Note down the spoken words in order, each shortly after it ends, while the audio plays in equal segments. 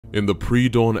In the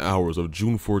pre-dawn hours of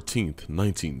June 14,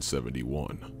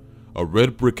 1971, a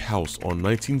red brick house on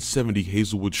 1970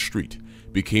 Hazelwood Street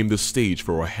became the stage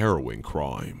for a harrowing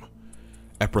crime.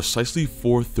 At precisely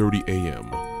 4:30 a.m.,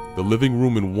 the living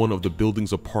room in one of the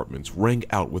building's apartments rang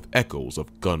out with echoes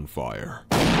of gunfire.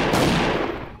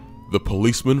 The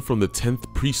policemen from the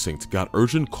 10th Precinct got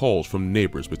urgent calls from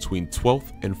neighbors between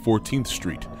 12th and 14th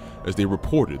Street as they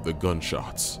reported the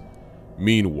gunshots.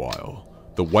 Meanwhile,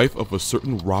 the wife of a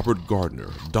certain Robert Gardner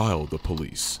dialed the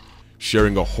police,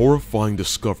 sharing a horrifying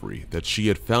discovery that she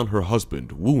had found her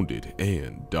husband wounded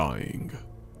and dying.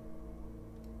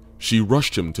 She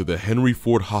rushed him to the Henry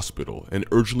Ford Hospital and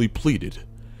urgently pleaded,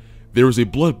 "There is a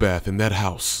bloodbath in that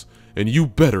house, and you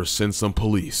better send some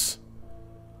police."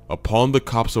 Upon the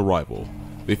cops' arrival,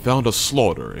 they found a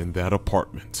slaughter in that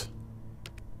apartment.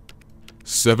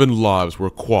 7 lives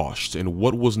were quashed in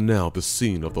what was now the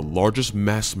scene of the largest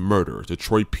mass murder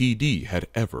Detroit PD had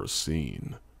ever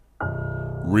seen.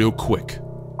 Real quick,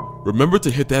 remember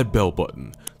to hit that bell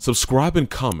button, subscribe and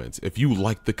comment if you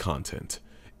like the content.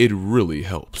 It really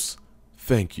helps.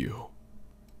 Thank you.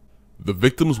 The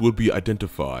victims would be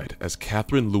identified as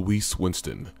Catherine Louise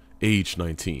Winston, age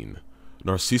 19,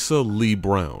 Narcissa Lee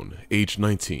Brown, age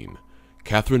 19,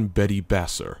 Catherine Betty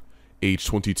Basser, age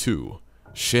 22,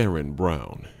 Sharon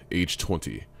Brown, age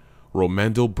 20,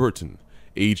 Romando Burton,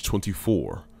 age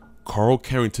 24, Carl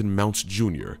Carrington Mounts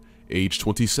Jr., age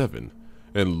 27,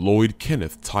 and Lloyd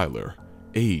Kenneth Tyler,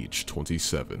 age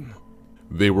 27.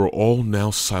 They were all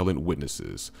now silent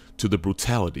witnesses to the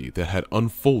brutality that had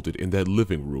unfolded in that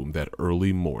living room that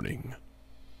early morning.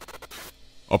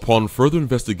 Upon further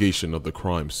investigation of the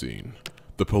crime scene,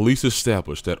 the police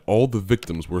established that all the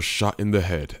victims were shot in the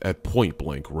head at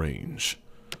point-blank range.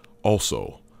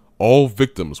 Also, all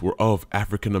victims were of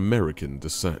African American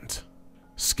descent.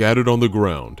 Scattered on the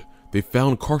ground, they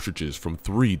found cartridges from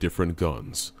 3 different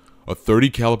guns, a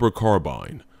 .30 caliber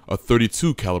carbine, a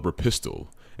 .32 caliber pistol,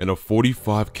 and a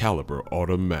 .45 caliber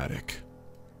automatic.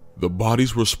 The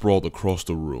bodies were sprawled across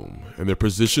the room, and their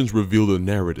positions revealed a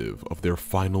narrative of their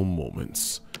final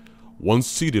moments. Once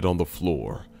seated on the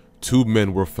floor, 2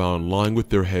 men were found lying with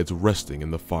their heads resting in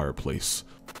the fireplace.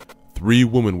 3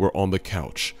 women were on the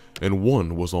couch, and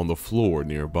 1 was on the floor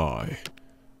nearby.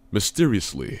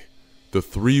 Mysteriously, the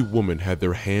 3 women had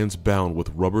their hands bound with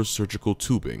rubber surgical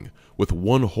tubing, with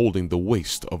one holding the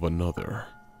waist of another.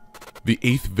 The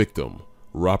 8th victim,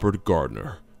 Robert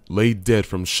Gardner, lay dead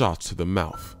from shots to the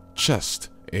mouth, chest,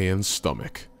 and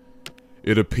stomach.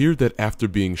 It appeared that after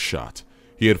being shot,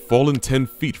 he had fallen 10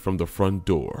 feet from the front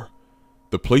door.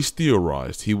 The police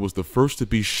theorized he was the first to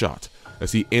be shot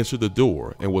as he answered the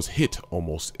door and was hit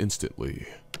almost instantly.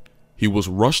 He was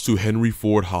rushed to Henry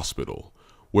Ford Hospital,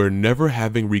 where never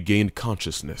having regained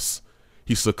consciousness,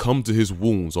 he succumbed to his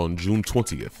wounds on June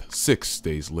 20th, 6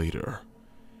 days later.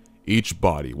 Each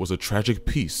body was a tragic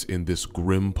piece in this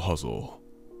grim puzzle.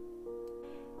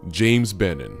 James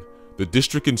Bannon, the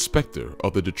district inspector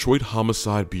of the Detroit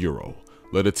Homicide Bureau,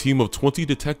 led a team of 20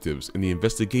 detectives in the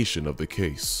investigation of the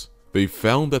case. They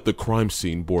found that the crime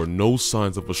scene bore no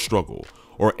signs of a struggle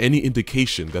or any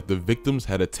indication that the victims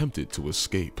had attempted to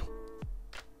escape.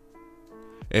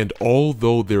 And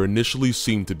although there initially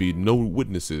seemed to be no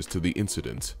witnesses to the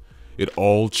incident, it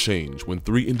all changed when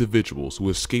 3 individuals who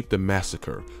escaped the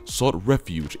massacre sought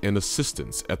refuge and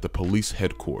assistance at the police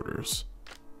headquarters.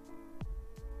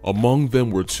 Among them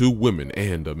were 2 women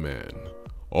and a man,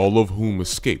 all of whom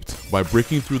escaped by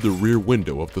breaking through the rear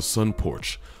window of the sun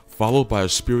porch, followed by a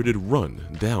spirited run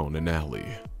down an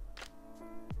alley.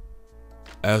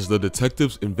 As the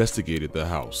detectives investigated the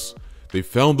house, they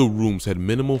found the rooms had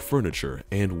minimal furniture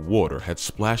and water had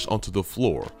splashed onto the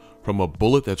floor from a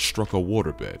bullet that struck a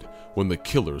waterbed when the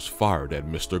killers fired at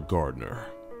Mr. Gardner.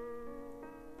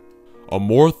 A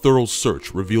more thorough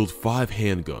search revealed 5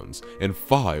 handguns and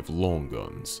 5 long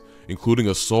guns, including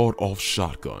a sawed-off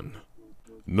shotgun.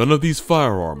 None of these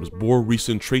firearms bore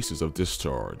recent traces of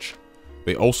discharge.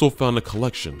 They also found a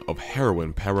collection of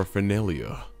heroin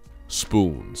paraphernalia,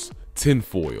 spoons,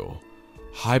 tinfoil,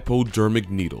 hypodermic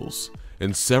needles,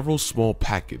 and several small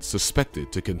packets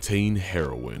suspected to contain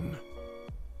heroin.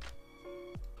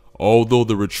 Although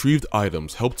the retrieved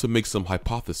items helped to make some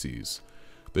hypotheses,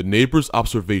 the neighbors'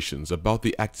 observations about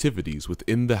the activities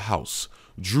within the house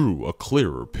drew a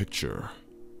clearer picture.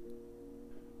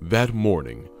 That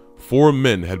morning, 4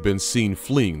 men had been seen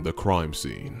fleeing the crime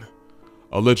scene.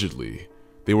 Allegedly,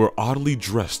 they were oddly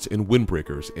dressed in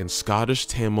windbreakers and Scottish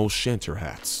tam o' shanter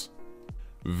hats.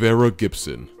 Vera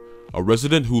Gibson, a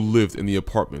resident who lived in the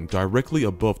apartment directly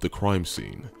above the crime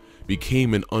scene,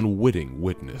 became an unwitting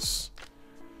witness.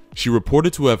 She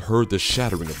reported to have heard the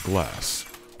shattering of glass,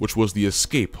 which was the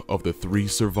escape of the 3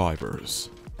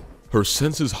 survivors. Her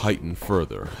senses heightened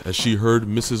further as she heard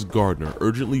Mrs. Gardner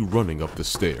urgently running up the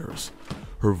stairs,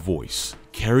 her voice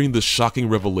carrying the shocking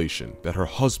revelation that her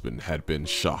husband had been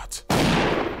shot.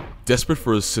 Desperate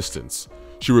for assistance,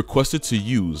 she requested to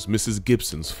use Mrs.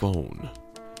 Gibson's phone.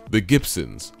 The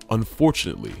Gibsons,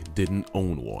 unfortunately, didn't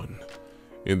own one.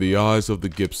 In the eyes of the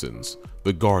Gibsons,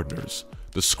 the Gardners,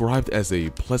 described as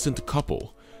a pleasant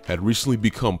couple, had recently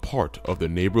become part of the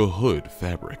neighborhood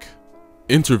fabric.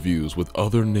 Interviews with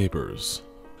other neighbors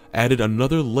added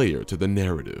another layer to the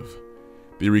narrative.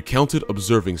 They recounted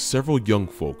observing several young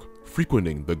folk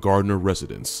frequenting the Gardner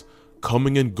residence,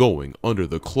 coming and going under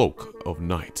the cloak of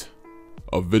night.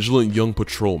 A vigilant young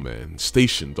patrolman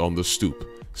stationed on the stoop,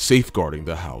 safeguarding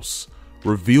the house,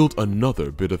 revealed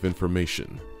another bit of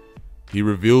information. He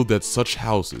revealed that such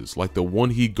houses, like the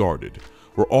one he guarded,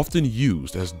 were often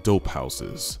used as dope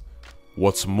houses.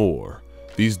 What's more,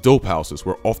 these dope houses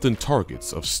were often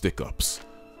targets of stick-ups,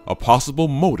 a possible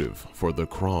motive for the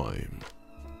crime.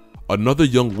 Another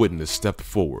young witness stepped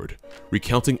forward,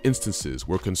 recounting instances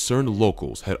where concerned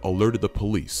locals had alerted the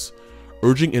police,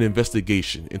 urging an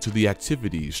investigation into the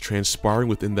activities transpiring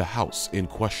within the house in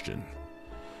question.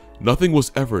 Nothing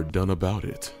was ever done about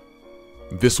it.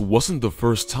 This wasn't the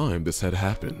first time this had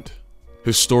happened.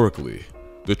 Historically,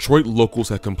 Detroit locals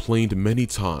had complained many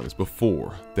times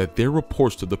before that their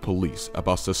reports to the police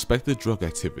about suspected drug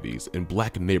activities in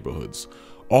black neighborhoods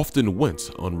often went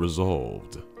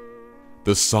unresolved.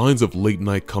 The signs of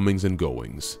late-night comings and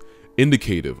goings,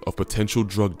 indicative of potential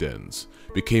drug dens,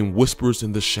 became whispers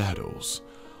in the shadows,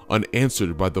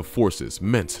 unanswered by the forces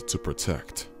meant to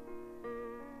protect.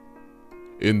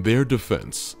 In their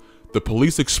defense, the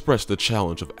police expressed the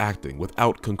challenge of acting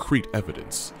without concrete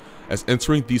evidence, as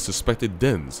entering these suspected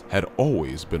dens had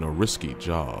always been a risky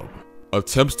job.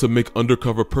 Attempts to make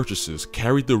undercover purchases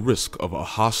carried the risk of a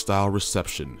hostile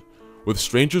reception, with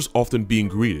strangers often being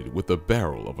greeted with the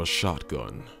barrel of a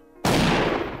shotgun.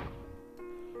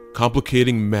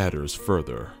 Complicating matters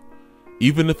further,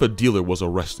 even if a dealer was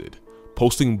arrested,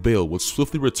 posting bail would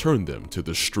swiftly return them to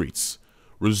the streets,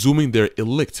 resuming their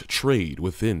illicit trade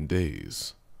within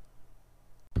days.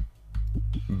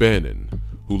 Bannon,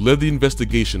 who led the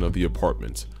investigation of the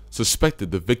apartment,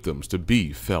 suspected the victims to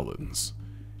be felons.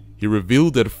 He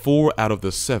revealed that 4 out of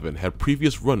the 7 had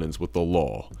previous run-ins with the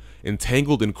law,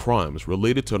 entangled in crimes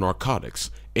related to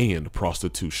narcotics and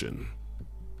prostitution.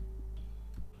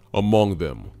 Among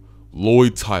them,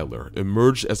 Lloyd Tyler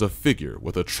emerged as a figure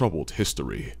with a troubled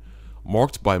history,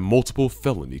 marked by multiple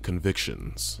felony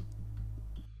convictions.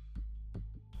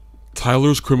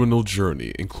 Tyler's criminal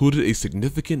journey included a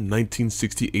significant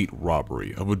 1968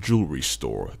 robbery of a jewelry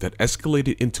store that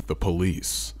escalated into the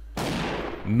police.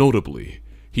 Notably,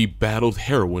 he battled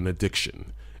heroin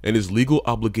addiction, and his legal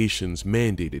obligations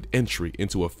mandated entry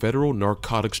into a federal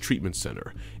narcotics treatment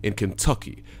center in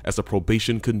Kentucky as a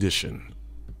probation condition.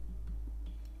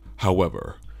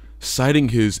 However, citing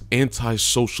his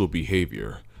antisocial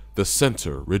behavior, the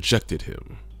center rejected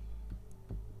him.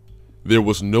 There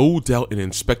was no doubt in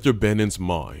Inspector Bannon's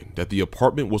mind that the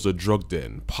apartment was a drug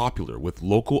den popular with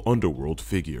local underworld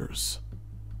figures.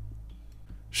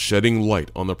 Shedding light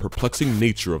on the perplexing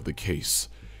nature of the case,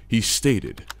 he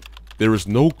stated, "There is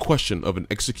no question of an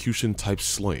execution-type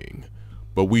slaying,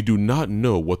 but we do not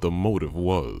know what the motive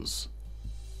was."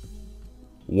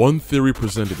 One theory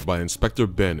presented by Inspector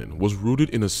Bannon was rooted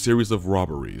in a series of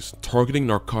robberies targeting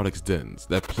narcotics dens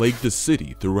that plagued the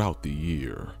city throughout the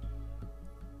year.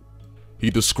 He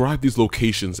described these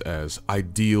locations as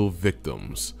ideal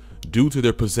victims due to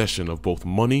their possession of both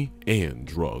money and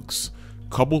drugs,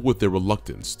 coupled with their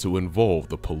reluctance to involve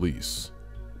the police.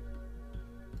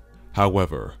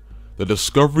 However, the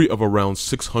discovery of around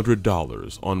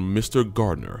 $600 on Mr.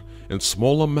 Gardner and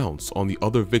small amounts on the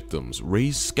other victims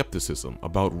raised skepticism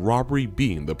about robbery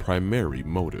being the primary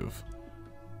motive.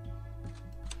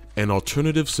 An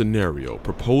alternative scenario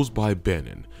proposed by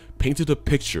Bannon painted a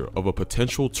picture of a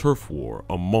potential turf war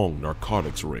among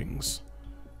narcotics rings.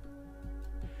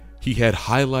 He had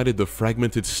highlighted the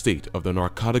fragmented state of the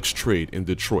narcotics trade in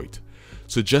Detroit,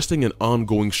 suggesting an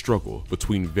ongoing struggle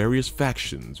between various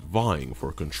factions vying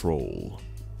for control.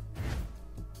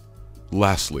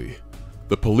 Lastly,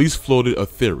 the police floated a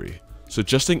theory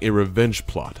suggesting a revenge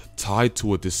plot tied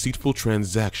to a deceitful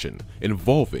transaction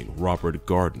involving Robert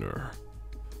Gardner.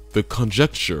 The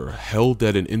conjecture held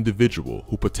that an individual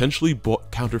who potentially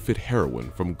bought counterfeit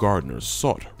heroin from Gardner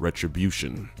sought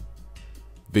retribution.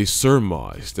 They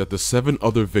surmised that the 7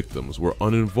 other victims were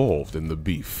uninvolved in the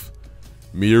beef,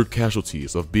 mere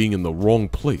casualties of being in the wrong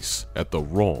place at the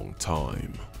wrong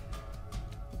time.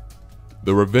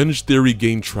 The revenge theory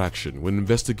gained traction when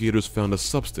investigators found a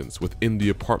substance within the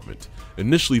apartment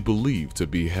initially believed to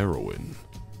be heroin.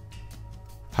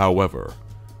 However,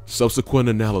 subsequent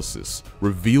analysis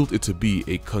revealed it to be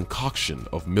a concoction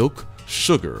of milk,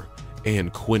 sugar,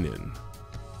 and quinine.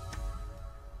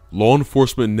 Law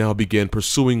enforcement now began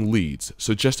pursuing leads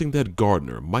suggesting that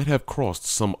Gardner might have crossed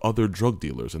some other drug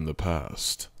dealers in the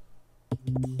past.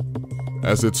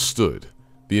 As it stood,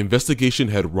 the investigation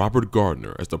had Robert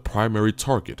Gardner as the primary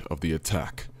target of the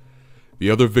attack. The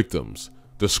other victims,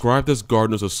 described as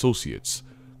Gardner's associates,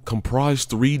 comprised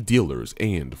 3 dealers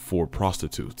and 4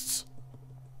 prostitutes.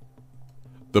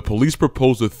 The police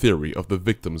proposed a theory of the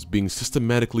victims being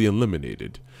systematically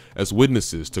eliminated as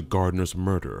witnesses to Gardner's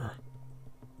murder.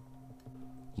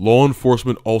 Law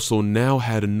enforcement also now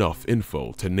had enough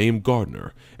info to name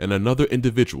Gardner and another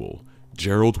individual,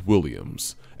 Gerald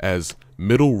Williams, as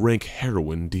middle-rank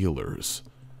heroin dealers.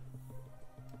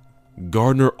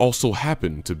 Gardner also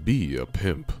happened to be a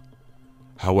pimp.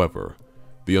 However,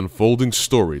 the unfolding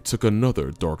story took another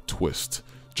dark twist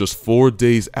just 4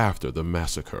 days after the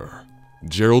massacre.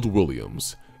 Gerald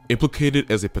Williams, implicated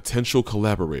as a potential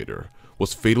collaborator,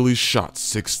 was fatally shot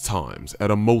 6 times at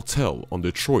a motel on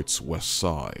Detroit's west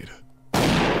side.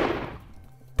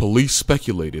 Police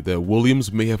speculated that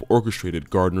Williams may have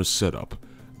orchestrated Gardner's setup,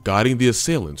 guiding the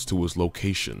assailants to his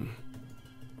location.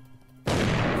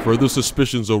 Further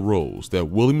suspicions arose that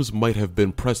Williams might have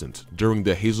been present during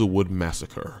the Hazelwood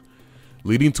Massacre,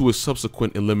 leading to his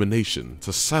subsequent elimination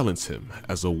to silence him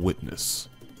as a witness.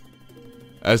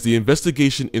 As the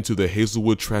investigation into the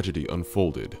Hazelwood tragedy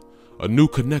unfolded, a new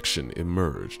connection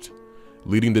emerged,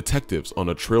 leading detectives on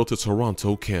a trail to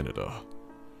Toronto, Canada.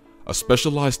 A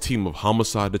specialized team of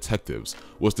homicide detectives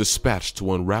was dispatched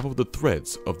to unravel the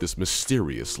threads of this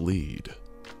mysterious lead.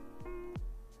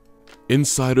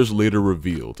 Insiders later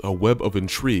revealed a web of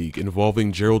intrigue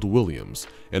involving Gerald Williams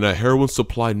and a heroin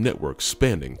supply network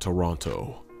spanning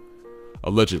Toronto.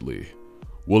 Allegedly,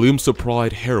 Williams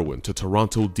supplied heroin to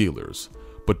Toronto dealers,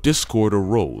 but discord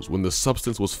arose when the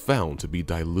substance was found to be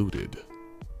diluted.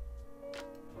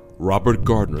 Robert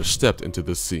Gardner stepped into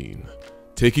the scene,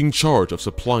 taking charge of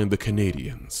supplying the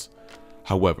Canadians.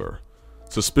 However,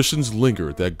 suspicions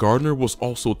lingered that Gardner was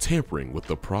also tampering with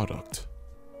the product.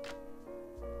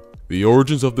 The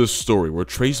origins of this story were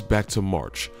traced back to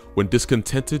March when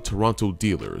discontented Toronto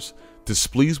dealers,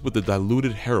 displeased with the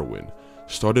diluted heroin,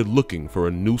 started looking for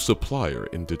a new supplier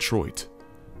in Detroit.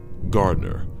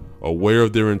 Gardner, aware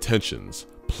of their intentions,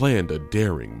 planned a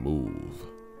daring move.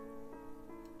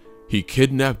 He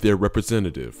kidnapped their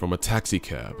representative from a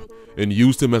taxicab and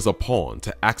used him as a pawn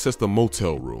to access the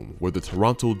motel room where the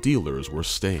Toronto dealers were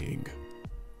staying.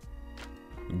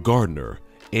 Gardner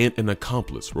and an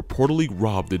accomplice reportedly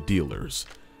robbed the dealers,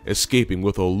 escaping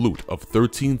with a loot of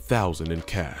 $13,000 in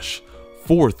cash,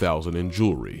 $4,000 in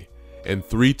jewelry, and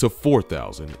 $3,000 to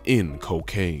 $4,000 in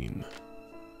cocaine.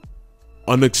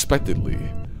 Unexpectedly,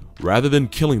 rather than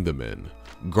killing the men,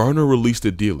 Gardner released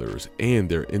the dealers and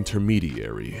their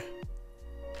intermediary.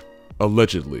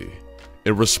 Allegedly,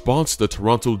 in response to the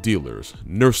Toronto dealers,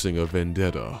 nursing a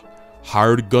vendetta,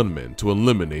 hired gunmen to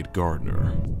eliminate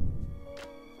Gardner.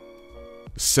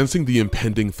 Sensing the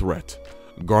impending threat,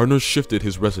 Gardner shifted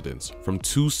his residence from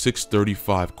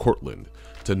 2635 Cortlandt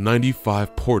to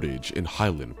 95 Portage in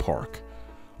Highland Park,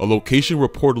 a location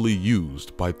reportedly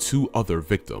used by 2 other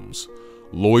victims,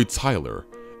 Lloyd Tyler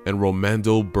and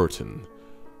Romando Burton,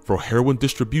 for heroin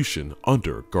distribution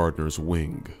under Gardner's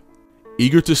wing.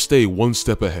 Eager to stay one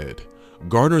step ahead,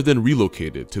 Gardner then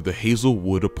relocated to the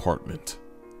Hazelwood apartment.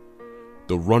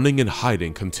 The running and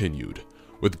hiding continued,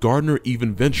 with Gardner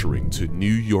even venturing to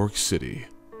New York City.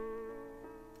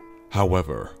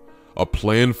 However, a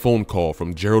planned phone call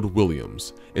from Gerald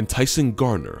Williams, enticing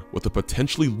Gardner with a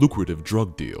potentially lucrative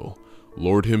drug deal,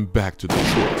 lured him back to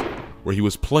Detroit, where he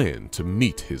was planned to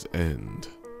meet his end.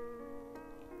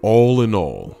 All in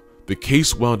all, the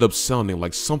case wound up sounding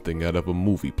like something out of a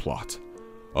movie plot.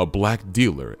 A black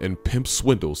dealer and pimp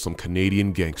swindles some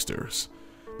Canadian gangsters,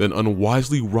 then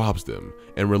unwisely robs them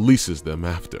and releases them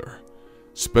after.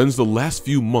 Spends the last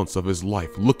few months of his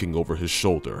life looking over his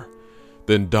shoulder,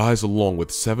 then dies along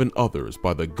with 7 others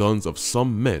by the guns of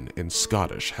some men in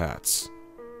Scottish hats.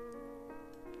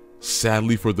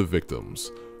 Sadly for the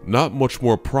victims, not much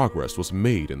more progress was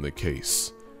made in the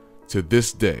case. To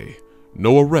this day,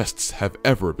 no arrests have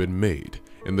ever been made,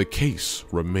 and the case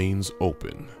remains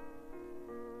open.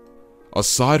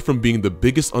 Aside from being the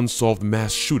biggest unsolved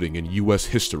mass shooting in US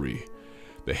history,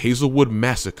 the Hazelwood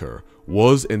Massacre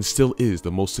was and still is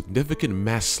the most significant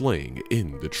mass slaying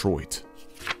in Detroit.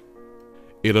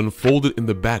 It unfolded in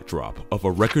the backdrop of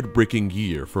a record-breaking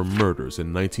year for murders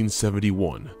in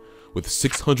 1971, with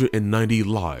 690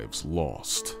 lives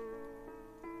lost.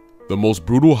 The most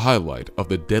brutal highlight of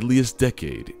the deadliest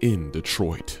decade in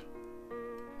Detroit.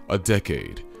 A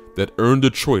decade that earned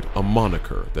Detroit a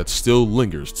moniker that still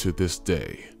lingers to this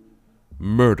day: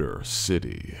 Murder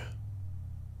City.